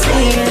he was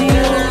seeing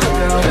you.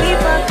 We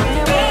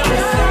fucking with the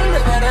same.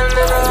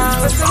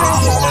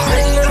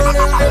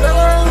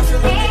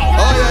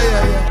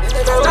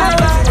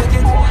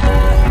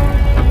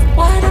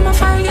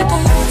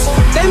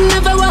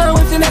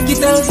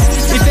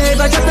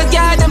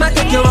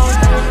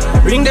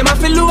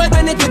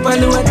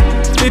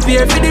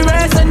 Prepare for the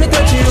rest and me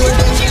touch you.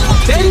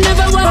 Them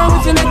never want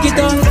if you make it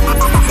up.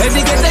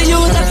 Every get a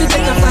youth have to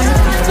take a fight.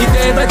 If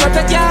you ever drop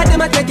a car,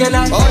 them a take your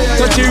life.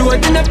 Touch your road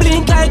in a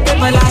blink like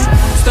pepper light.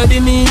 Study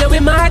me, now we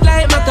mad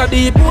like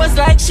Maccabee. Pose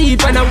like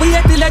sheep and I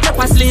wait till I drop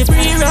asleep.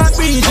 Free rock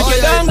breeze, if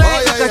you don't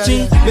like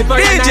Maccabee.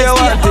 DJ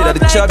Wanted at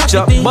the chop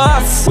chop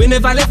boss. We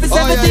never left for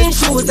 17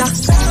 shooter.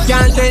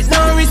 Can't take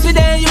no risk with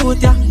the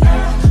youth, yeah.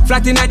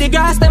 Flat inna the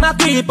grass, them a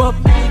creep up.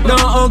 No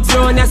hugs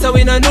round ya, so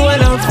we no know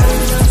love.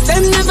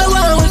 Them never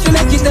want to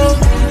make it out.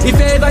 If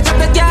you ever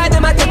drop a car,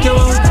 them a take you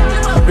out.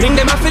 Bring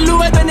them off a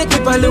load when they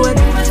keep a load.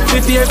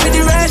 Prepare for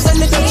the rest and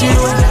they touch you.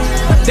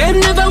 Them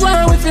never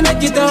want to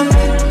make it out.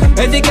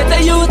 If you get a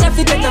youth, have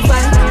to get a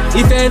fight.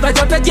 If you ever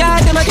drop a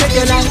car, them a take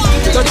your life.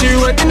 Touch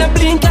you out in a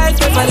blink like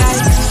pepper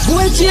light.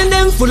 Gold chain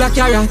them full of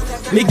carrot.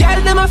 Me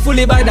girl them a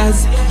fully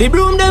badass. The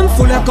broom them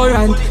full of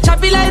current.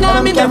 Choppy line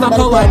on me never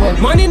power.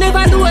 Money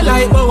never do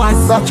like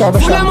Boaz.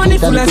 Full of money,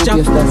 full of strap.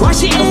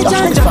 Wash it in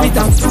and chop it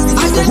up.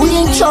 We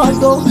in charge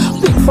though.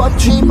 Big fat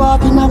tree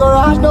park in a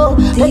garage though.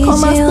 They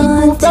come and stick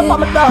move them on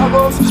my dog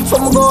house.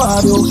 Some go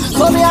hard though.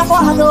 So me a go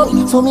hard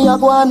though. So me a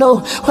go hard though.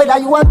 Whether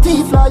you a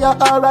thief, lawyer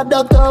or a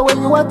doctor,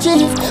 when you a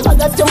chief, I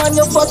got your man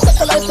your fuck take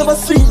a life of a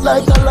sweet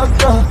like a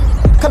doctor.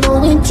 Can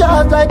you in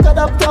charge like a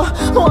doctor?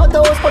 No want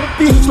the house for the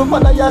beach, no for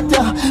the yacht,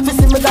 yeah.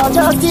 Visit me down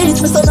your teeth,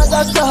 me son a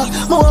doctor.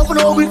 No want to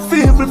know we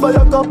feel for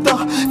your doctor.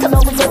 Can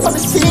you get on the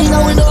scene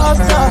and we no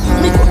after?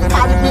 Me couldn't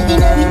carry me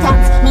in any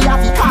times. Me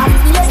have to carry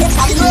me like a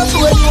carry me to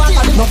where you want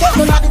to. No get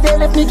none of the day,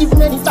 let me give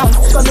me any time.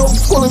 Can you be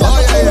schooling at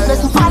the time?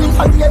 Let's falling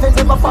from the heavens,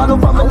 never follow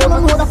from the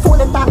level. Know the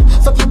phone and time.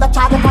 So keep the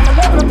charge up on the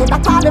level. Get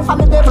the calling from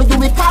the devil, you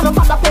will call up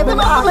from the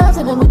pebble. I'm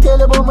laughing and we tell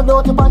you about my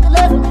daughter on the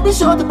level. Be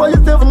sure to buy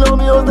yourself and know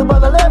me on the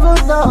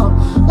levels now.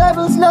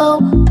 Levels no,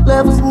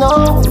 levels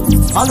no.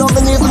 I don't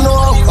believe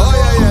no.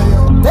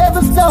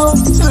 Levels no,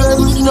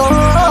 levels no.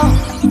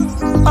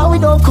 And we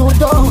don't go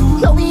down.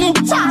 Now we in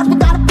charge, we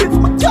gotta pay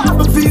for my job.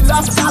 We feel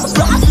lost, got a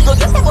blast, we gon'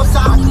 get them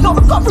outside. Now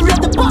we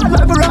cooperate the bar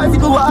like a rise in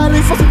the wall.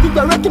 If I keep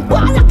the wrecking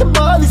bar like a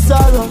ball is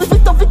all. If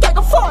it don't fit like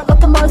a fall,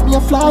 like a Mars be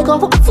a flag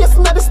up. Put my face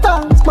in the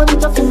stars, money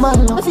just in my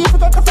love. If you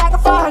take a flag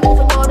of fire,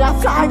 even though they're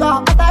flag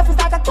up. My life is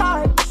like a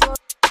car.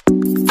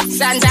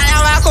 Santana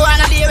walk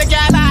on a day with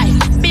drive by.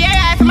 Be a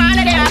rifle man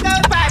a day a go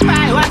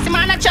pie. Watch the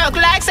man a choke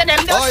like so them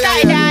don't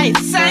die.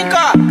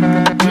 Sanko.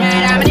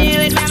 Man I'm a deal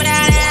with me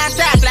down and I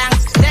talk long.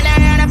 Then I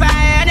run up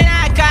and then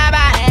I call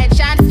by.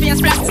 Headshot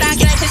face black like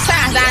the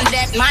stars on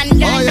deck. Man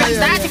done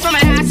started from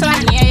my last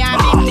one. Yeah,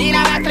 I'm 15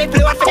 I got clip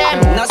load for them.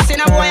 No see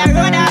no boy I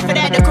rode out for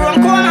that. The crew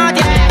come out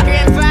yeah.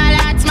 Green fall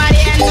out my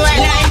ends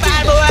when I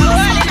ball boy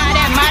holding on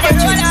them. Man they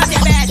roll out your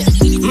bed.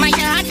 My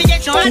heart to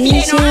get no happy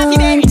they no happy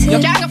baby. You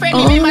can't go friend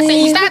me must say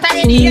you start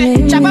already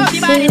yeah. Chop out the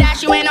body that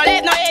she went no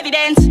leave no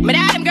evidence. My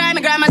dad them girl,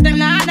 my grandma's them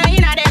nah no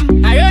inna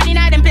them. I run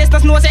inna them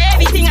pistols know say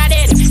everything I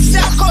did.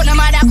 Stop code no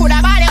matter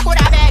coulda bad you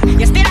coulda beg.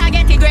 You still a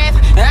get the grave.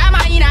 I'm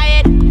a inna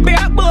head.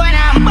 Broke bone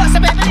and bust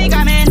up every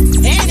ligament.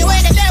 Anyway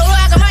the day I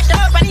go mash them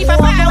up and if I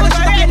fire we go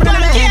run to my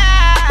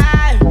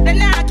car. Then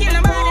now kill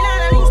them all in all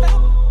the list.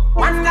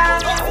 One star.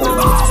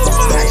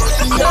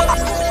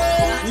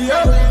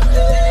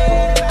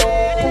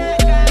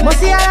 Must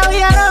see how we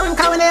around,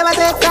 can we never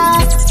take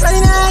that.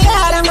 Running out of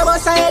yard, I'm the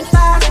boss I head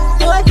fast.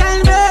 Do it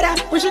kind further,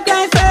 push it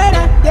kind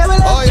further. Yeah,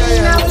 we love you,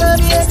 now we love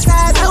the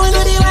extras. Now we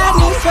know the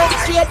warning, sweat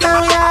straight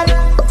down yard.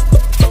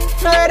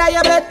 Murder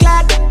your blood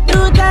clot.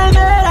 Do it kind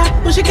further,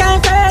 push it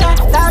kind further.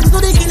 Dogs do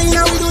the killing,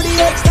 now we do the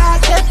extras.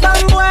 Step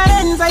on boy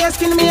ends, I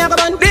just kill me, I go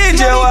bun.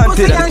 DJ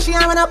Wanted. She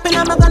having up in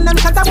my gun, them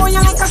shut up, boy,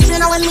 you like a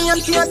strainer when me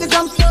empty out the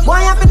jump.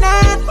 Boy, up in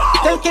there,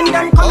 tell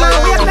Kingdom come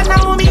out. Wait, let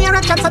now me and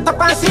a chat set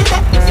up and sit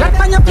there. Flat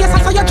on your face,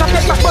 so you drop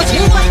it back for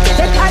sleep.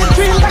 That I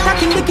dream, that I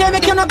king, the game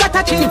make you no got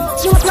a chin.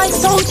 Smooth like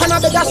sound, and I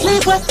better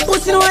sleep with.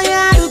 Pussy no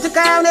yard, do to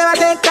come, never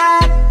take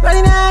that.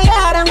 Running out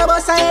yard, I'm go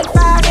bust a head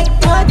fast.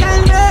 Do it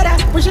kind further,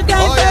 push it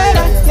kind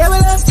further. Yeah, we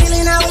love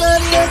killing, now we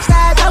love the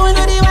extras. I will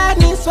know the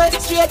warning, sweat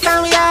straight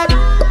down yard.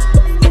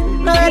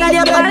 Murder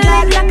your blood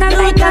like a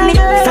vitamin.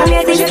 From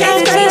your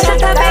distance,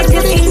 shut up like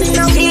you see.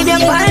 Feed your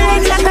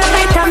body like a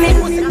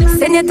vitamin.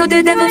 Send you to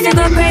the devil, you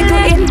go pray to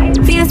him.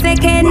 Feel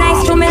sick and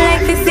nice to me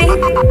like you see.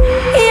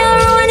 You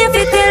run if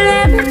you tell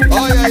them.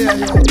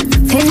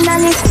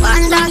 Tenderness,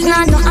 one dog,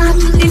 not no act.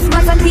 This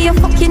was a tea,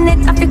 fucking net,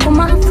 I pick 'em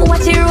off.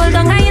 Watch you roll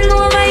down, I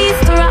know over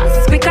East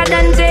Ross. Quicker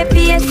than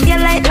JPS, you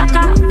like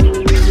lacquer.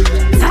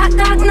 Fat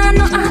dog, not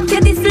no act. You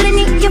this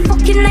Lenny, you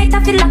fucking light, I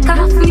feel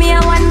lacquer. Me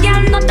a one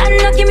girl, not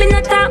unlucky, me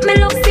not talk. Me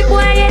love sick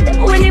boy head,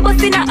 when he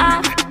bust in a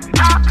half.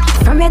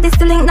 From here this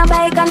to link, no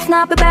buy gun,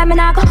 snap, prepare me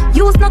now go.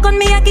 Use no gun,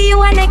 me I give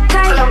you a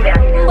necktie.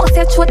 Bust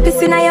your throat,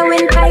 piss in your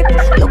windpipe.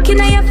 Looking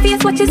at your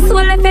face, watch your soul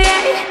if you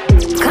eye.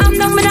 Calm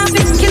down, me not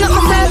bitch, kill up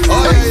myself.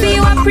 Don't see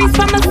you a priest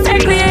from a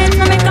circle, yes.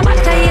 No make a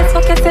back to yes,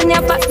 fuck you send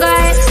your back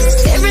guy.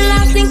 Every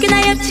last thinking of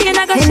your chain,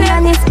 I got shit.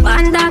 And it's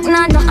one dark,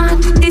 not no art.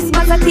 This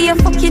was a tea,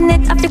 fucking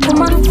net, have to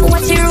come on.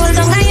 Watch you roll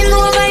down, I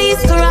know over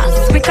East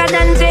Ross. Quicker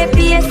than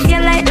JPS, you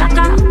like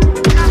lacquer.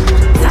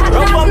 Fat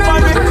dark,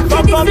 not no art.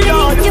 This lady,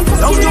 you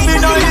fucking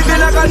net, have to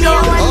come on.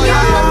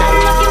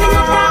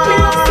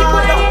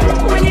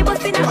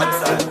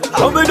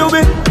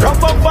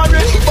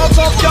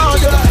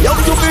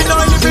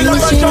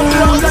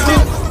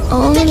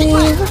 Only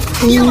myself.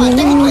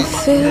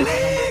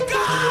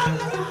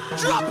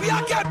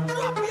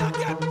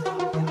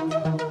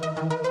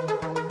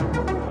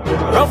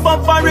 Rough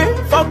up for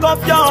it, fuck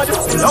up yard.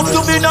 Young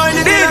to be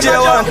 90. DJ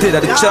wanted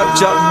at the chop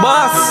chop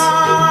boss.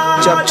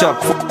 Chop chop.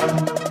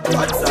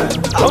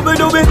 How we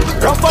do it?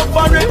 Rough up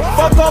for it,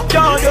 fuck up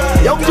yard.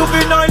 Young to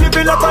be 90,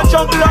 living like a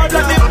jump lord.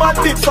 Like the bad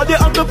bitch, so the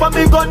angle for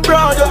me gun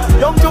broad.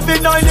 Young to be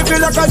 90,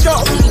 living like a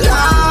jump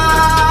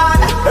lord.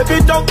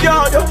 Every jump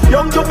yard.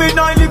 Young to be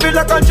 90, living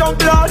like a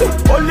jump lord.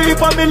 Only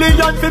for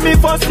million for me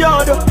first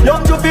yard.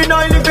 Young to be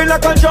 90, living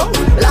like a jump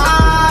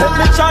lord. Take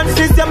me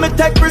chances, yeah me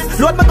take risks.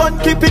 Load my gun,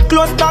 keep it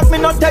close, back me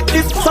not take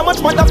this. So much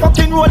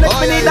motherfucking Rolex,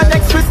 me need the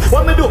next risk.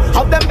 What me do?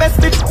 Have them best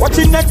bitch,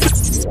 watching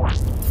next.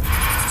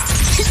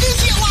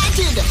 DJ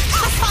wanted,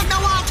 hashtag the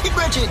wanted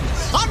virgin.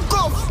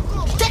 Handcuff,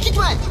 take it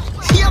away.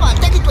 Yeah man,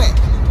 take it away.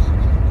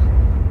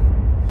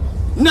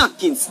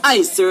 Knockins,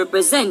 Ice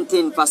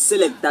representing for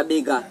Selecta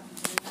Bigga.